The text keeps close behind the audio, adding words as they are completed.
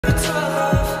Hello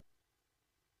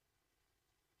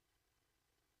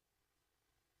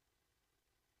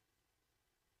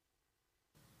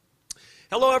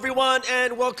everyone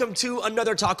and welcome to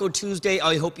another Taco Tuesday.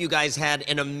 I hope you guys had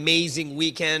an amazing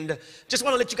weekend. Just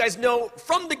want to let you guys know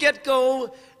from the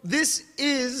get-go, this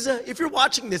is, if you're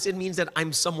watching this, it means that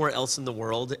I'm somewhere else in the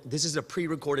world. This is a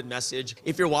pre-recorded message.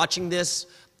 If you're watching this,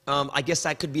 I guess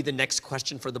that could be the next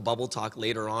question for the bubble talk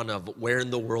later on of where in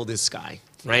the world is Sky,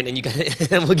 right? And you guys,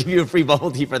 we'll give you a free bubble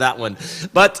tea for that one.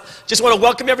 But just want to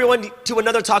welcome everyone to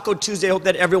another Taco Tuesday. I hope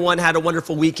that everyone had a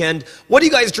wonderful weekend. What are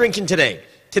you guys drinking today?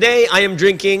 Today, I am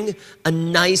drinking a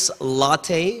nice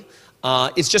latte.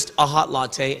 It's just a hot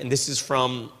latte, and this is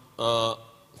from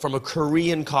a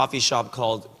Korean coffee shop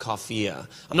called Coffea.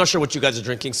 I'm not sure what you guys are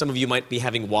drinking. Some of you might be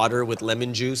having water with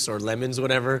lemon juice or lemons,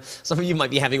 whatever. Some of you might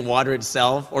be having water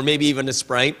itself, or maybe even a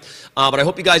Sprite. But I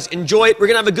hope you guys enjoy it. We're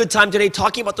going to have a good time today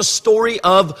talking about the story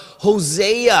of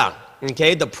Hosea,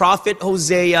 okay? The prophet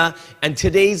Hosea, and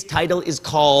today's title is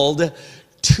called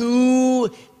Too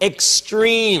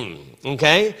Extreme.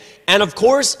 Okay? And of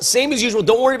course, same as usual,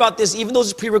 don't worry about this, even though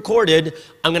it's pre-recorded,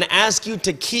 I'm going to ask you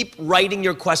to keep writing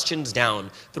your questions down.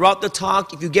 Throughout the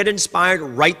talk, if you get inspired,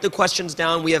 write the questions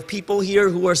down. We have people here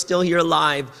who are still here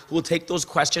live who will take those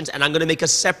questions, and I'm going to make a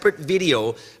separate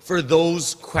video for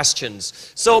those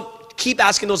questions. So keep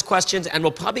asking those questions, and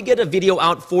we'll probably get a video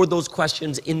out for those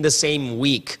questions in the same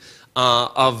week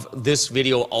of this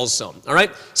video also. All right?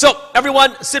 So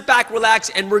everyone, sit back, relax,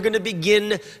 and we're going to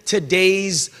begin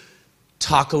today's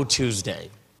Taco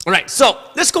Tuesday. All right, so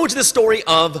let's go into the story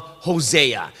of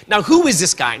Hosea. Now, who is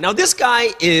this guy? Now, this guy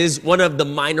is one of the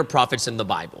minor prophets in the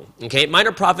Bible. Okay,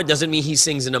 minor prophet doesn't mean he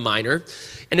sings in a minor,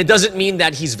 and it doesn't mean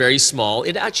that he's very small.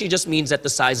 It actually just means that the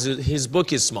size of his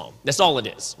book is small. That's all it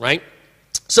is, right?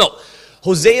 So,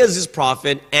 Hosea is this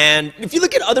prophet, and if you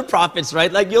look at other prophets,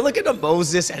 right, like you look at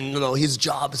Moses, and his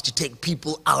job is to take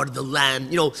people out of the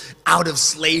land, out of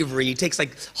slavery. He takes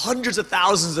like hundreds of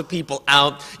thousands of people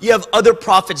out. You have other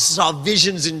prophets who saw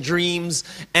visions and dreams,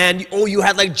 and you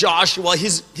had like Joshua.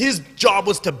 His job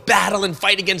was to battle and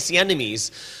fight against the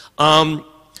enemies.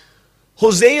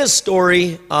 Hosea's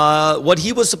story, what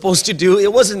he was supposed to do,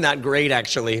 it wasn't that great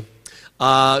actually.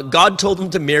 God told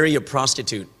him to marry a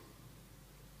prostitute.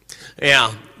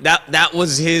 Yeah, that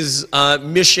was his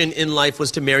mission in life, was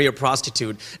to marry a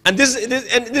prostitute. And this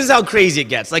is how crazy it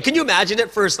gets. Like, can you imagine at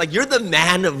first? Like, you're the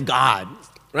man of God,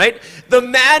 right? The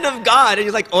man of God, and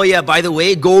you're like, oh yeah, by the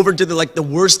way, go over to the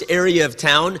worst area of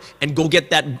town and go get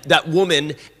that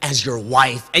woman as your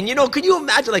wife. And can you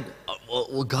imagine, like,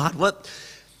 well, God, what?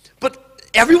 But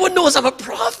everyone knows I'm a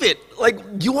prophet. Like,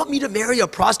 you want me to marry a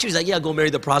prostitute? He's like, yeah, go marry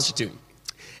the prostitute.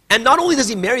 And not only does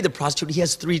he marry the prostitute, he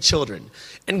has 3 children.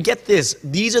 And get this,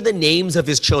 these are the names of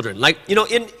his children. Like,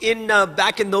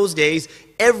 back in those days,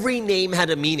 every name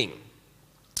had a meaning.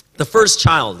 The first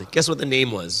child, guess what the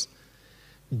name was?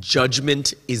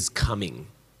 Judgment is coming.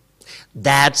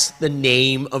 That's the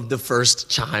name of the first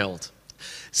child.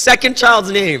 Second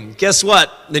child's name, guess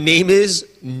what? The name is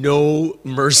No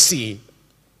Mercy.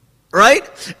 Right?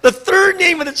 The third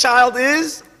name of the child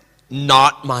is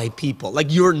Not My People.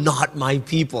 Like, you're not my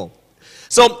people.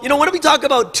 So, when we talk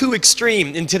about too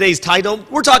extreme in today's title,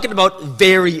 we're talking about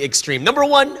very extreme. Number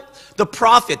 1, the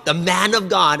prophet, the man of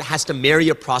God, has to marry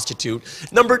a prostitute.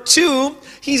 Number 2,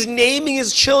 he's naming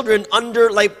his children under,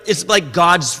 it's like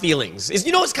God's feelings. It's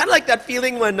kind of like that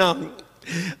feeling when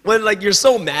like you're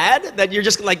so mad that you're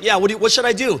just like, yeah, what should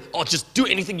I do? Oh, just do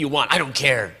anything you want. I don't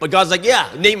care. But God's like,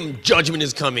 yeah, name Judgment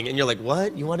is Coming. And you're like,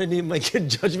 what? You want to name my kid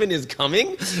Judgment is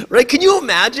Coming? Right? Can you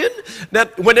imagine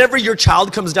that whenever your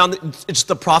child comes down, it's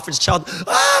the prophet's child,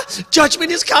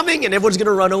 Judgment is coming, and everyone's going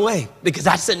to run away because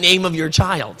that's the name of your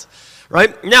child.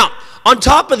 Right? Now, on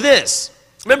top of this,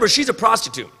 remember, she's a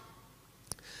prostitute.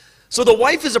 So the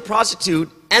wife is a prostitute,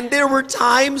 and there were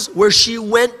times where she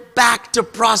went back to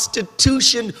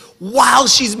prostitution while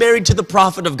she's married to the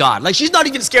prophet of God. Like, she's not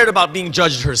even scared about being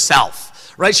judged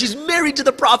herself, right? She's married to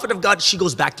the prophet of God. She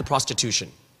goes back to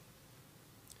prostitution.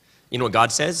 You know what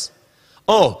God says?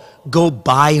 Oh, go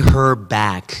buy her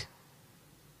back.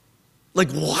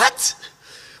 Like, what?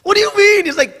 What do you mean?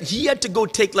 It's like he had to go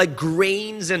take like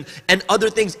grains and other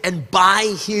things and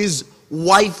buy his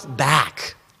wife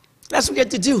back. That's what he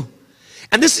had to do.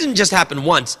 And this didn't just happen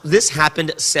once. This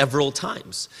happened several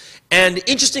times. And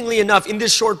interestingly enough, in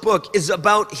this short book is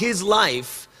about his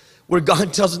life, where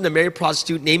God tells him to marry a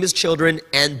prostitute, name his children,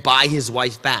 and buy his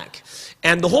wife back.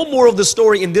 And the whole moral of the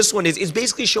story in this one is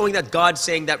basically showing that God's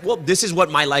saying that, well, this is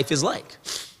what my life is like.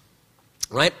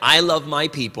 Right? I love my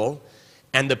people,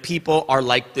 and the people are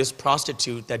like this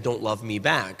prostitute that don't love me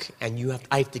back. And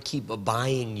I have to keep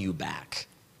buying you back.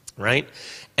 right?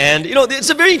 And, it's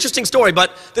a very interesting story,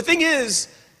 but the thing is,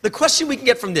 the question we can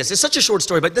get from this, it's such a short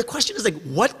story, but the question is like,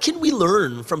 what can we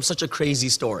learn from such a crazy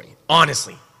story?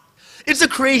 Honestly. It's a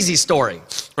crazy story,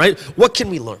 right? What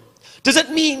can we learn? Does it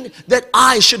mean that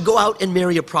I should go out and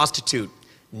marry a prostitute?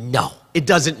 No, it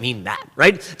doesn't mean that,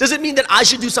 right? Does it mean that I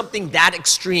should do something that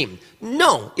extreme?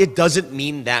 No, it doesn't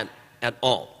mean that at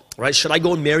all, right? Should I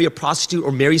go and marry a prostitute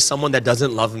or marry someone that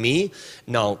doesn't love me?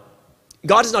 No,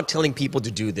 God is not telling people to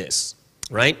do this.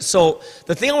 Right? So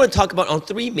the thing I want to talk about on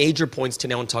 3 major points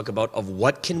today, I want to talk about of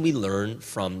what can we learn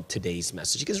from today's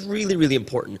message. Because it's really, really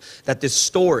important that this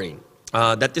story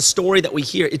that we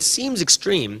hear, it seems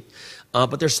extreme,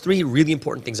 but there's 3 really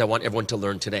important things I want everyone to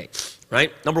learn today.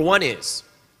 Right? Number 1 is,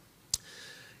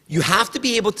 you have to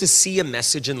be able to see a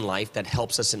message in life that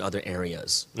helps us in other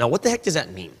areas. Now, what the heck does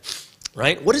that mean?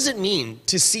 Right? What does it mean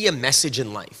to see a message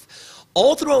in life?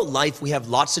 All throughout life, we have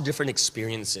lots of different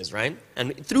experiences, right?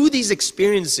 And through these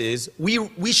experiences,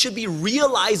 we should be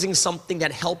realizing something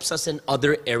that helps us in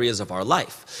other areas of our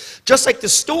life. Just like the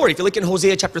story, if you look in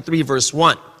Hosea chapter 3, verse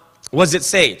 1, what does it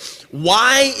say?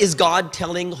 Why is God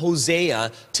telling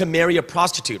Hosea to marry a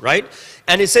prostitute, right?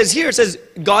 And it says here, it says,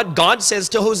 God says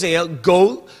to Hosea,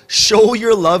 go show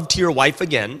your love to your wife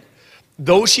again,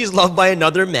 though she's loved by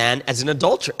another man as an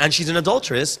adulterer, and she's an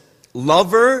adulteress,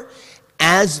 love her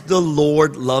as the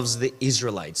Lord loves the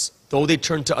Israelites, though they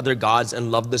turn to other gods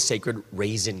and love the sacred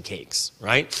raisin cakes,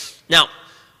 right? Now,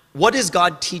 what is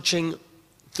God teaching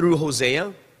through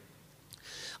Hosea?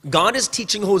 God is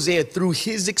teaching Hosea through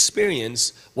his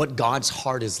experience what God's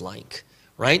heart is like,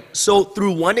 right? So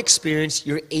through one experience,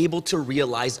 you're able to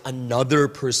realize another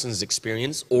person's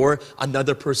experience or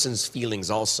another person's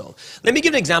feelings also. Let me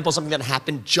give an example of something that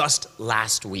happened just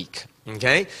last week.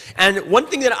 Okay, and one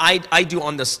thing that I do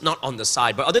on this, not on the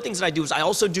side, but other things that I do is I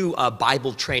also do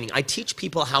Bible training. I teach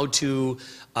people how to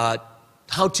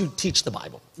teach the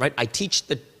Bible, right? I teach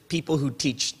the people who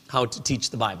teach how to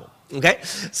teach the Bible. Okay,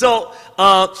 so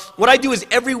what I do is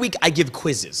every week I give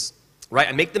quizzes. Right,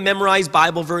 I make them memorize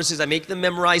Bible verses, I make them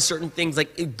memorize certain things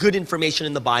like good information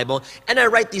in the Bible, and I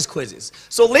write these quizzes.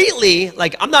 So lately,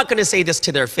 like, I'm not going to say this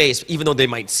to their face, even though they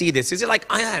might see this, is like,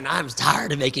 I'm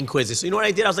tired of making quizzes. So you know what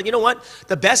I did? I was like, you know what?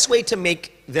 The best way to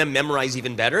make them memorize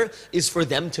even better is for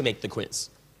them to make the quiz.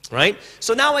 Right?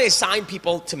 So now I assign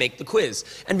people to make the quiz.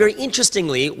 And very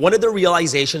interestingly, one of the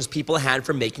realizations people had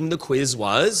from making the quiz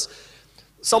was,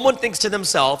 someone thinks to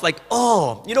themselves, like,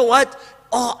 oh, you know what?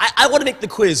 Oh, I want to make the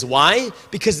quiz. Why?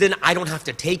 Because then I don't have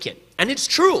to take it. And it's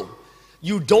true.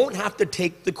 You don't have to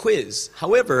take the quiz.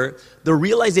 However, the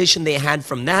realization they had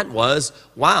from that was,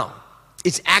 wow,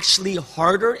 it's actually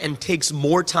harder and takes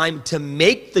more time to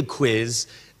make the quiz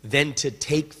than to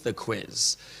take the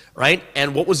quiz, right?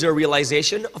 And what was their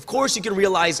realization? Of course, you can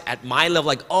realize at my level,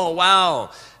 like, oh,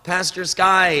 wow, Pastor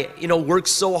Sky,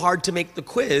 works so hard to make the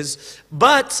quiz,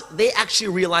 but they actually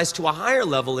realized to a higher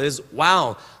level is,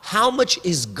 wow, how much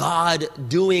is God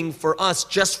doing for us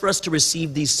just for us to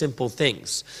receive these simple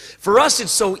things? For us,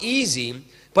 it's so easy,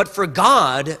 but for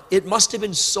God, it must have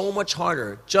been so much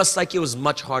harder, just like it was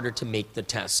much harder to make the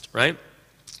test, right?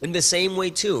 In the same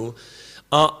way too,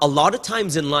 a lot of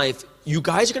times in life, you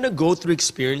guys are going to go through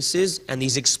experiences, and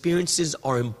these experiences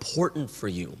are important for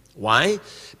you. Why?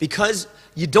 Because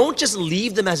you don't just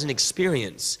leave them as an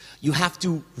experience. You have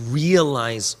to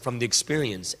realize from the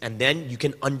experience, and then you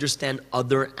can understand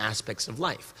other aspects of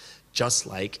life. Just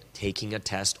like taking a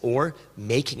test or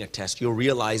making a test, you'll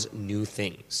realize new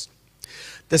things.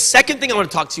 The second thing I want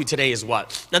to talk to you today is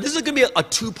what? Now, this is going to be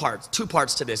two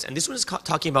parts to this, and this one is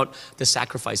talking about the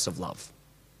sacrifice of love.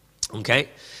 Okay?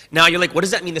 Now, you're like, what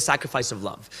does that mean, the sacrifice of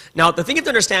love? Now, the thing you have to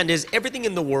understand is everything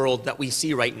in the world that we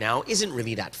see right now isn't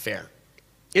really that fair.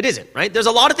 It isn't, right? There's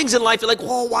a lot of things in life, you're like,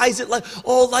 oh, why is it like,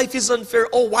 oh, life is unfair.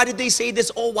 Oh, why did they say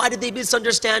this? Oh, why did they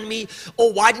misunderstand me?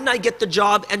 Oh, why didn't I get the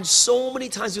job? And so many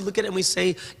times we look at it and we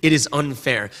say, it is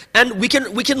unfair. And we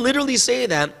can literally say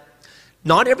that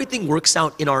not everything works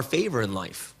out in our favor in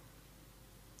life,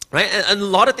 right? And a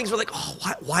lot of things we're like,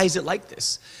 oh, why is it like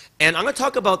this? And I'm going to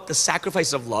talk about the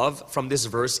sacrifice of love from this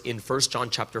verse in 1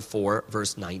 John chapter 4,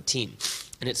 verse 19.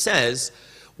 And it says,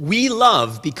 we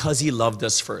love because he loved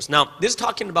us first. Now, this is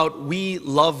talking about we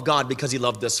love God because he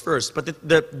loved us first. But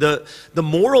the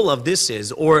moral of this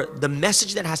is, or the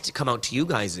message that has to come out to you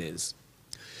guys is,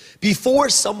 before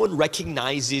someone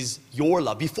recognizes your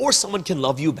love, before someone can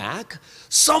love you back,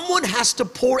 someone has to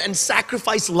pour and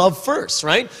sacrifice love first,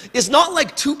 right? It's not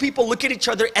like two people look at each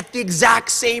other at the exact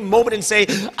same moment and say,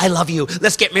 I love you,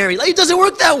 let's get married. Like, it doesn't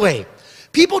work that way.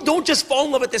 People don't just fall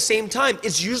in love at the same time.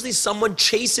 It's usually someone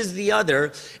chases the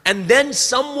other, and then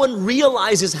someone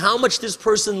realizes how much this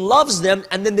person loves them,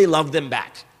 and then they love them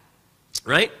back,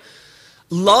 right?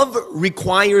 Love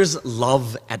requires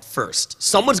love at first.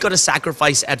 Someone's got to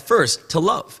sacrifice at first to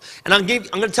love. And I'm going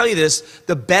to tell you this,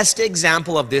 the best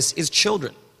example of this is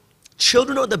children.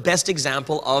 Children are the best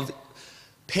example of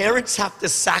parents have to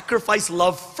sacrifice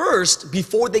love first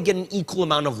before they get an equal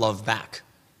amount of love back.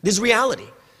 This is reality,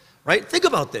 right? Think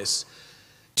about this.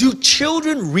 Do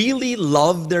children really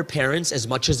love their parents as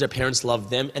much as their parents love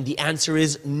them? And the answer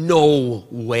is no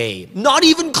way. Not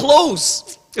even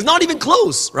close. It's not even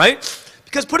close, right?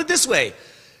 Because put it this way,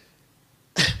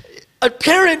 a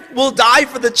parent will die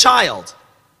for the child,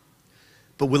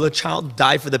 but will a child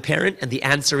die for the parent? And the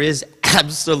answer is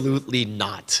absolutely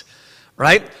not,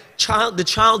 right? The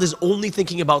child is only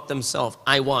thinking about themselves.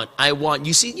 I want.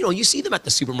 You see them at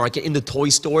the supermarket, in the toy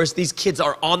stores. These kids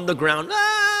are on the ground.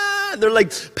 And they're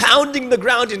like pounding the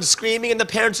ground and screaming, and the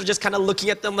parents are just kind of looking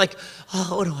at them like,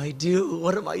 oh, what do I do?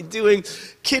 What am I doing?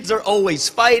 Kids are always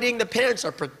fighting. The parents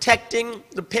are protecting.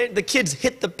 The kids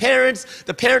hit the parents.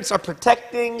 The parents are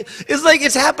protecting. It's like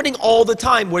it's happening all the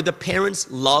time where the parents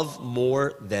love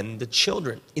more than the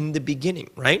children in the beginning,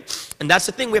 right? And that's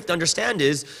the thing we have to understand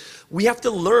is we have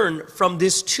to learn from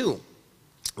this too,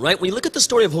 right? When you look at the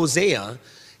story of Hosea,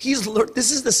 he's learned,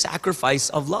 this is the sacrifice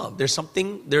of love.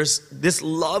 This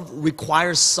love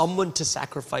requires someone to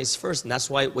sacrifice first. And that's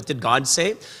why, what did God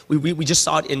say? We just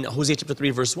saw it in Hosea chapter 3,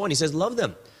 verse 1. He says, love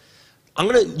them.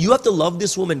 You have to love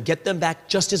this woman, get them back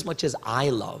just as much as I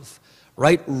love,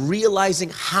 right?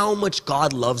 Realizing how much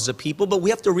God loves the people. But we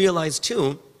have to realize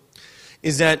too,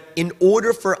 is that in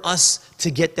order for us to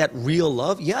get that real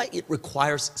love, yeah, it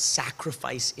requires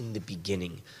sacrifice in the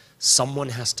beginning. Someone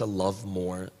has to love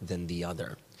more than the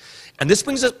other. And this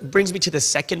brings me to the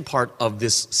second part of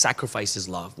this sacrifice is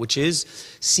love, which is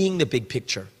seeing the big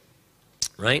picture,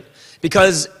 right?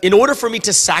 Because in order for me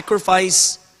to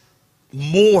sacrifice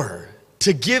more,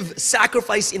 to give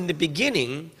sacrifice in the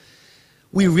beginning,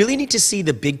 we really need to see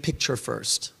the big picture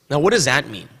first. Now, what does that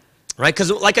mean? Right?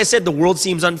 Because like I said, the world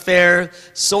seems unfair.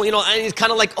 So, and it's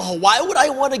kind of like, oh, why would I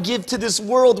want to give to this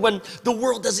world when the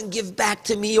world doesn't give back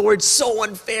to me, or it's so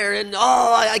unfair and,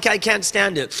 oh, I can't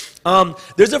stand it.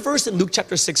 There's a verse in Luke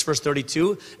chapter 6, verse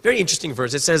 32. Very interesting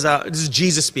verse. It says, this is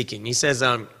Jesus speaking. He says,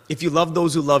 if you love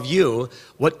those who love you,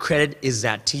 what credit is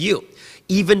that to you?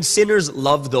 Even sinners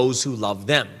love those who love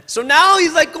them. So now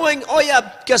he's like going, oh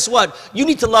yeah, guess what? You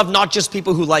need to love not just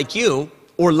people who like you,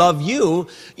 or love you,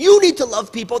 you need to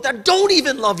love people that don't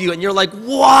even love you. And you're like,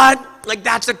 what? Like,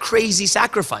 that's a crazy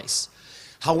sacrifice.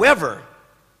 However,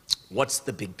 what's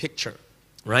the big picture,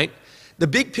 right? The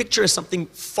big picture is something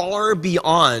far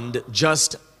beyond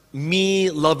just me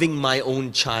loving my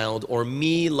own child or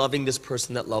me loving this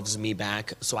person that loves me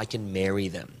back so I can marry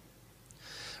them,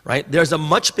 right? There's a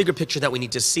much bigger picture that we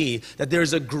need to see, that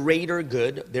there's a greater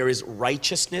good. There is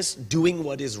righteousness, doing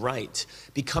what is right,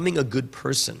 becoming a good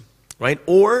person. Right?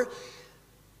 Or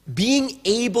being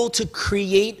able to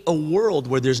create a world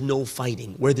where there's no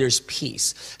fighting, where there's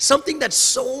peace. Something that's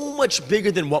so much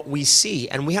bigger than what we see.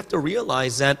 And we have to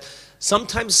realize that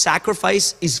sometimes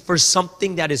sacrifice is for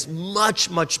something that is much,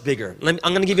 much bigger. I'm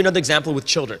going to give you another example with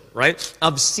children, right?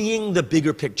 Of seeing the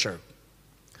bigger picture.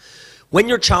 When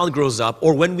your child grows up,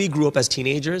 or when we grew up as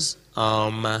teenagers,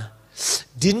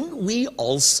 didn't we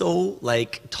also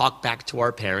like talk back to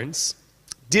our parents?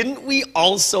 Didn't we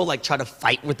also like try to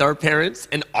fight with our parents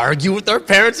and argue with our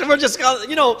parents? And we're just,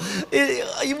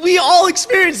 we all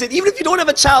experience it. Even if you don't have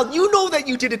a child, you know that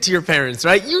you did it to your parents,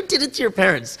 right? You did it to your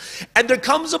parents. And there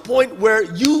comes a point where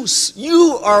you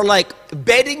are like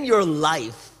betting your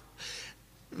life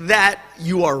that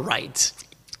you are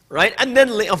right? And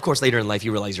then, of course, later in life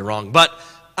you realize you're wrong. But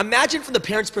imagine from the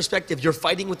parent's perspective, you're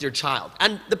fighting with your child.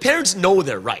 And the parents know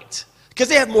they're right. Because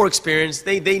they have more experience,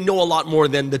 they know a lot more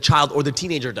than the child or the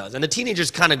teenager does. And the teenager's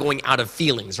kind of going out of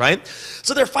feelings, right?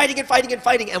 So they're fighting and fighting and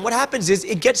fighting. And what happens is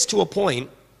it gets to a point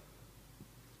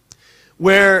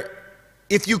where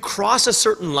if you cross a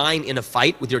certain line in a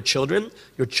fight with your children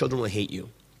will hate you.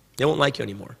 They won't like you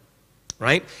anymore,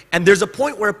 right? And there's a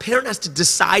point where a parent has to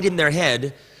decide in their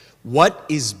head, what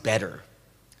is better?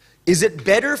 Is it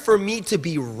better for me to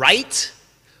be right,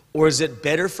 or is it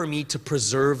better for me to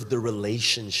preserve the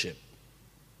relationship?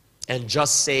 And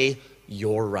just say,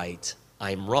 you're right,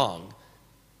 I'm wrong.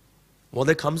 Well,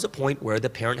 there comes a point where the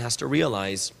parent has to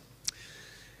realize,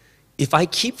 if I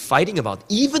keep fighting about,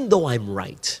 even though I'm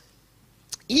right,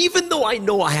 even though I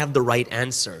know I have the right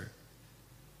answer,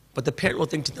 but the parent will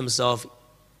think to themselves,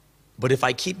 but if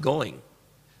I keep going,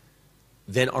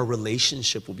 then our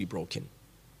relationship will be broken.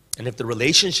 And if the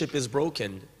relationship is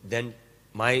broken, then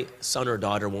my son or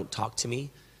daughter won't talk to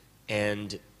me.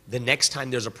 And the next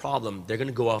time there's a problem, they're going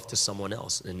to go off to someone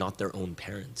else and not their own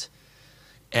parent.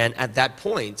 And at that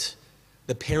point,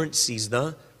 the parent sees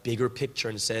the bigger picture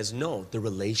and says, no, the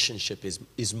relationship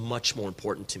is much more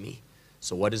important to me.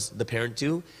 So what does the parent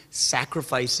do?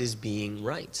 Sacrifices being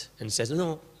right and says,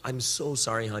 no, I'm so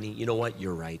sorry, honey. You know what?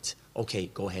 You're right. Okay,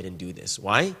 go ahead and do this.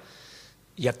 Why?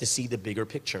 You have to see the bigger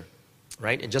picture,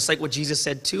 right? And just like what Jesus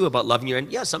said too about loving your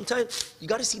enemy, yeah, sometimes you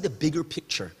got to see the bigger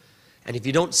picture. And if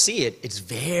you don't see it, it's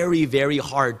very, very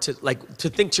hard to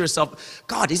think to yourself,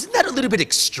 God, isn't that a little bit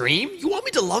extreme? You want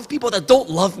me to love people that don't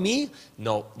love me?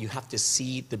 No, you have to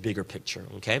see the bigger picture,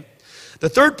 okay? The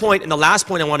third point and the last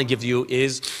point I want to give you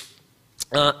is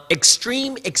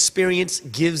extreme experience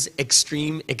gives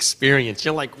extreme experience.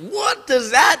 You're like, what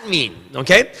does that mean?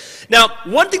 Okay? Now,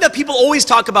 one thing that people always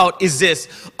talk about is this.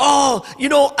 Oh, you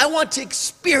know, I want to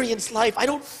experience life. I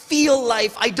don't feel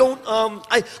life. I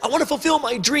want to fulfill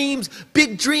my dreams,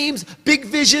 big visions,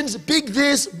 big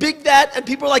this, big that. And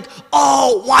people are like,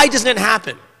 oh, why doesn't it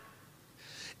happen?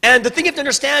 And the thing you have to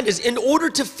understand is in order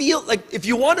to feel, like if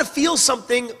you want to feel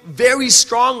something very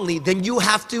strongly, then you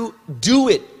have to do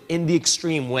it in the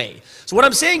extreme way. So what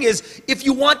I'm saying is, if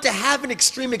you want to have an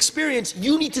extreme experience,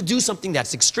 you need to do something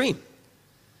that's extreme.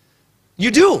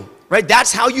 You do, right?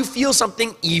 That's how you feel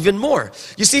something even more.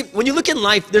 You see, when you look in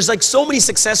life, there's like so many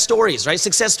success stories, right?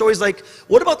 Success stories like,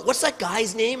 what's that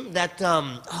guy's name?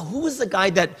 Who was the guy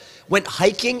that went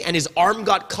hiking and his arm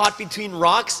got caught between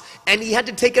rocks and he had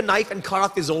to take a knife and cut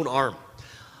off his own arm?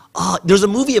 There's a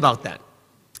movie about that.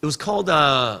 It was called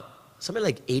something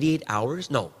like 88 Hours?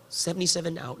 No,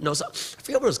 77 hours. No, I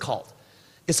forget what it was called.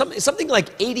 It's something like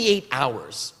 88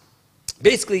 hours.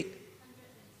 Basically,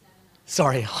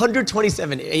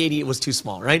 127, 80 was too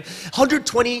small, right?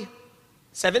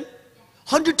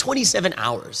 127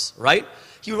 hours, right?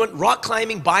 He went rock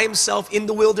climbing by himself in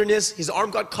the wilderness. His arm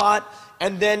got caught,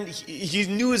 and then he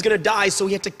knew he was going to die, so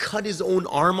he had to cut his own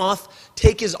arm off,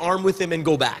 take his arm with him, and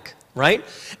go back, right?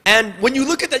 And when you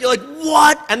look at that, you're like,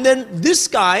 what? And then this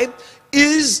guy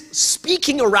is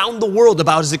speaking around the world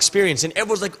about his experience, and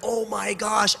everyone's like, oh my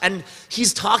gosh, and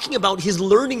he's talking about his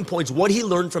learning points, what he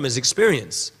learned from his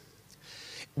experience.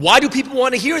 Why do people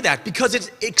want to hear that? Because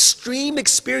it's extreme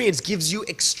experience gives you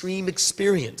extreme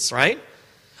experience, right?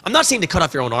 I'm not saying to cut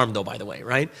off your own arm though, by the way,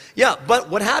 right? Yeah, but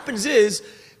what happens is,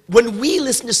 when we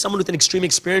listen to someone with an extreme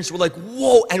experience, we're like,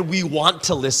 whoa, and we want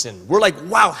to listen. We're like,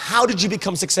 wow, how did you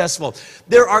become successful?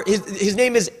 His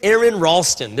name is Aaron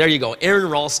Ralston. There you go, Aaron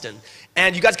Ralston.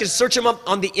 And you guys can search him up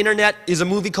on the internet. There's a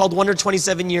movie called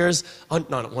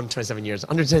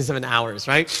 127 Hours,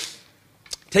 right?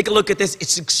 Take a look at this,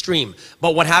 it's extreme.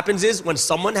 But what happens is when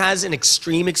someone has an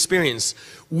extreme experience,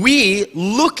 we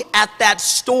look at that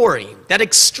story, that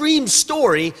extreme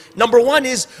story. Number one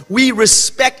is we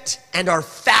respect and are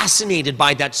fascinated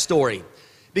by that story.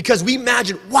 Because we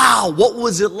imagine, wow, what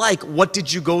was it like? What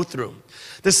did you go through?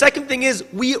 The second thing is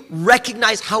we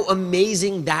recognize how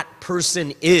amazing that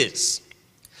person is.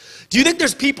 Do you think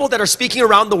there's people that are speaking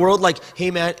around the world like,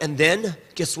 hey man, and then,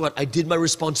 guess what? I did my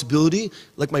responsibility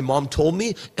like my mom told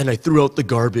me, and I threw out the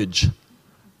garbage.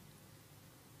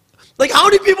 Like, how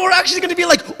many people are actually going to be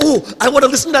like, oh, I want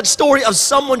to listen to that story of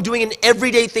someone doing an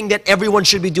everyday thing that everyone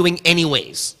should be doing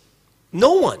anyways?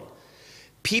 No one.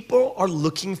 People are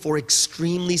looking for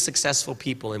extremely successful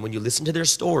people, and when you listen to their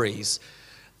stories,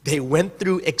 they went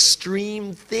through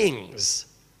extreme things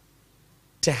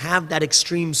to have that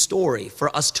extreme story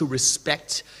for us to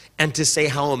respect and to say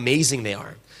how amazing they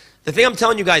are. The thing I'm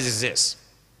telling you guys is this: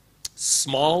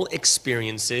 small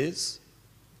experiences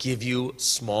give you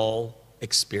small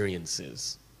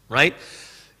experiences, right?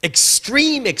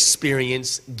 Extreme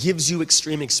experience gives you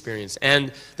extreme experience.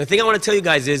 And the thing I want to tell you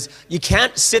guys is, you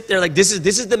can't sit there like, this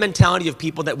is the mentality of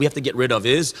people that we have to get rid of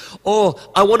is, oh,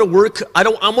 I want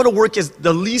to work as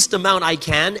the least amount I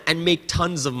can and make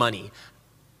tons of money.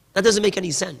 That doesn't make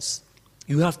any sense.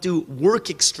 You have to work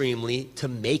extremely to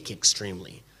make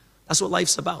extremely. That's what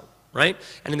life's about, right?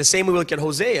 And in the same way we look at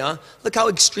Hosea, look how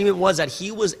extreme it was that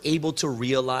he was able to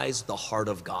realize the heart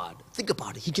of God. Think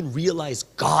about it. He can realize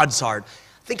God's heart.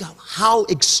 Think of how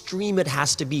extreme it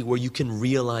has to be where you can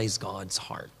realize God's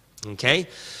heart. Okay?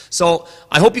 So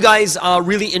I hope you guys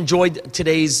really enjoyed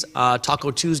today's Taco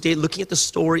Tuesday, looking at the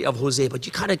story of Hosea. But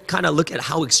you kind of look at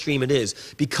how extreme it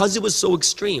is. Because it was so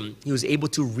extreme, he was able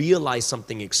to realize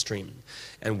something extreme.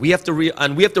 And we have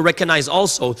to recognize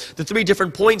also the three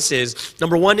different points is,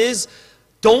 number one is,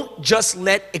 don't just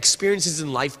let experiences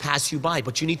in life pass you by,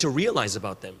 but you need to realize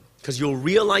about them. because you'll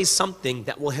realize something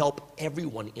that will help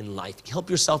everyone in life. Help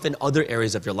yourself in other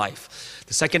areas of your life.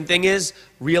 The second thing is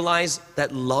realize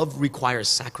that love requires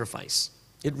sacrifice.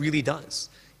 It really does.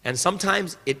 And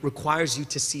sometimes it requires you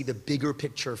to see the bigger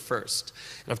picture first.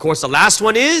 And of course, the last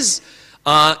one is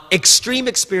extreme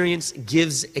experience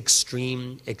gives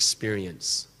extreme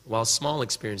experience. While small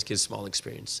experience gives small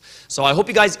experience. So I hope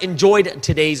you guys enjoyed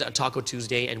today's Taco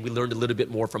Tuesday and we learned a little bit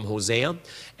more from Hosea.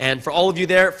 And for all of you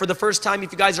there, for the first time,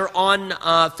 if you guys are on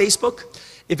Facebook,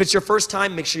 if it's your first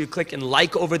time, make sure you click and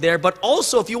like over there. But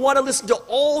also, if you want to listen to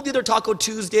all the other Taco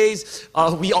Tuesdays,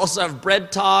 we also have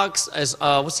Bread Talks.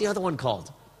 What's the other one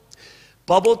called?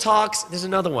 Bubble Talks. There's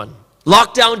another one.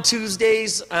 Lockdown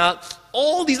Tuesdays.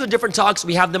 All these are different talks.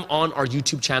 We have them on our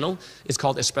YouTube channel. It's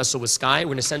called Espresso with Sky.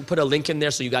 We're going to put a link in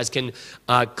there so you guys can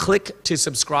click to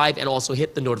subscribe and also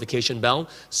hit the notification bell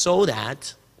so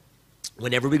that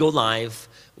whenever we go live,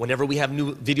 whenever we have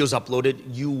new videos uploaded,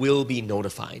 you will be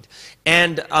notified.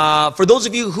 And for those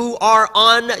of you who are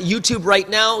on YouTube right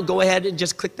now, go ahead and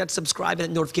just click that subscribe and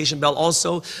that notification bell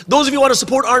also. Those of you who want to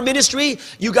support our ministry,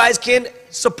 you guys can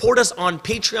support us on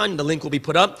Patreon. The link will be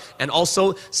put up. And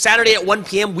also, Saturday at 1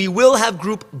 p.m., we will have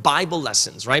group Bible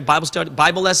lessons, right? Bible study,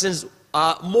 Bible lessons,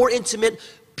 more intimate.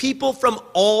 People from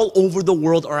all over the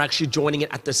world are actually joining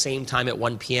it at the same time at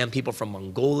 1 p.m. People from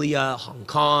Mongolia, Hong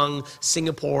Kong,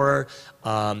 Singapore,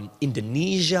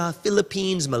 Indonesia,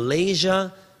 Philippines,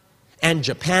 Malaysia, and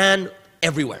Japan,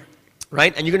 everywhere,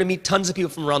 right? And you're going to meet tons of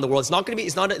people from around the world. It's not going to be,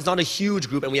 it's not a huge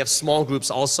group, and we have small groups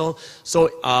also. So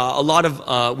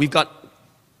we've got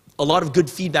a lot of good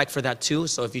feedback for that too.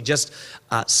 So if you just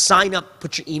sign up,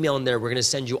 put your email in there, we're going to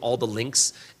send you all the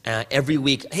links every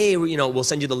week. Hey, we'll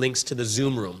send you the links to the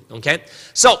Zoom room, okay?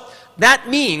 So that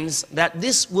means that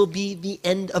this will be the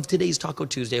end of today's Taco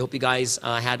Tuesday. I hope you guys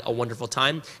had a wonderful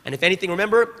time. And if anything,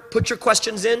 remember, put your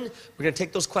questions in. We're going to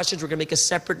take those questions. We're going to make a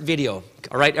separate video.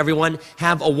 All right, everyone,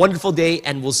 have a wonderful day,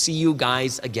 and we'll see you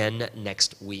guys again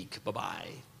next week.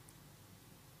 Bye-bye.